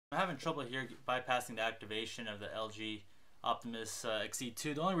I'm having trouble here bypassing the activation of the LG Optimus Exceed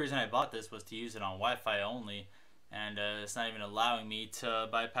 2. The only reason I bought this was to use it on Wi-Fi only, and it's not even allowing me to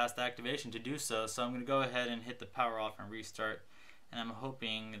bypass the activation to do so. So I'm going to go ahead and hit the power off and restart, and I'm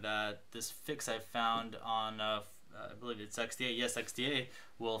hoping that this fix I found on I believe it's XDA, yes, XDA,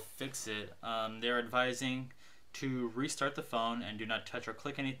 will fix it. They're advising to restart the phone and do not touch or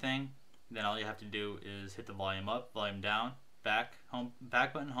click anything. Then all you have to do is hit the volume up, volume down, back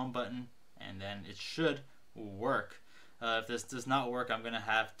button, home button, and then it should work. If this does not work, I'm going to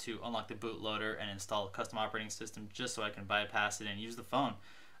have to unlock the bootloader and install a custom operating system just so I can bypass it and use the phone.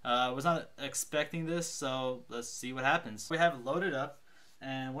 I was not expecting this, so let's see what happens. We have it loaded up,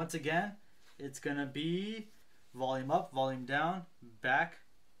 and once again, it's going to be volume up, volume down, back,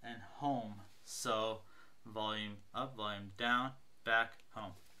 and home. So volume up, volume down, back,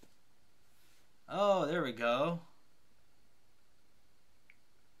 home. Oh, there we go.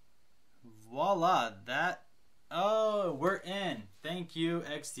 Voila, that. Oh, we're in. Thank you,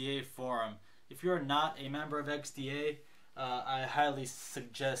 XDA Forum. If you're not a member of XDA, I highly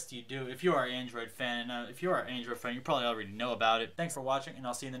suggest you do. If you are an Android fan, and if you are an Android fan, you probably already know about it. Thanks for watching, and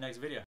I'll see you in the next video.